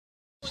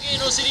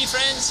OCD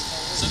friends,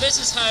 so this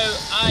is how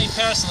I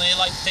personally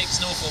like to take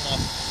snow foam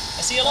off.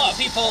 I see a lot of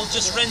people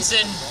just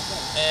rinsing,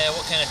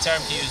 what kind of term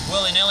to use,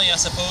 willy-nilly I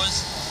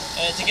suppose,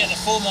 to get the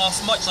foam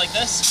off much like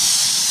this.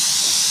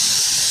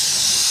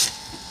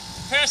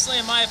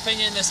 Personally, in my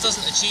opinion, this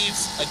doesn't achieve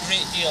a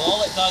great deal.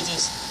 All it does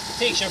is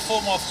takes your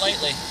foam off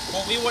lightly.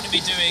 What we want to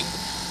be doing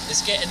is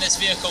getting this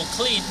vehicle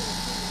clean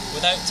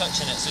without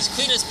touching it. So as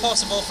clean as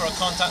possible for a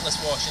contactless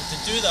wash, and to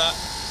do that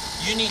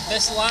you need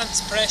this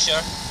lance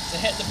pressure to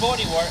hit the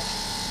bodywork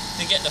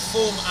to get the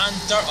foam and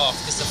dirt off,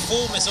 because the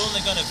foam is only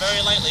going to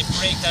very lightly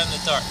break down the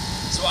dirt.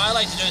 So what I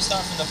like to do is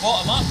start from the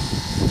bottom up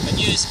and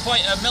use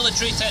quite a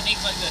military technique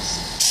like this.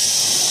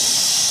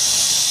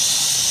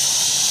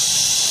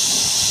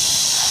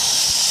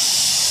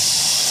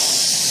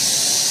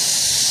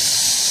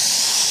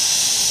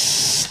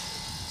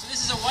 So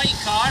this is a white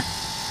car,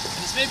 and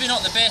it's maybe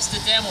not the best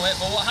to demo it,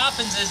 but what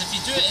happens is if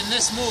you do it in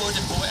this mode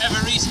and for whatever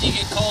reason you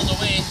get called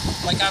away,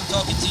 like I'm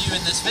talking to you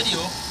in this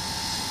video,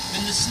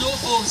 then the snow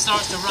foam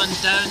starts to run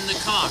down the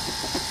car.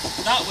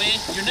 That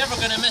way you're never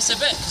going to miss a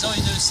bit, because all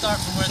you do is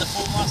start from where the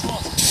foam last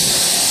was.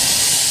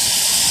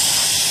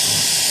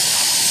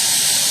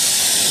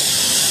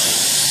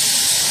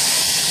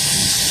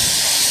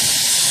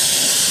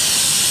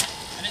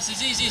 And it's as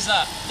easy as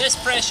that. This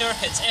pressure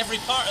hits every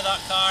part of that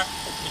car,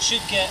 which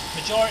should get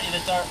majority of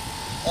the dirt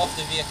off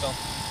the vehicle.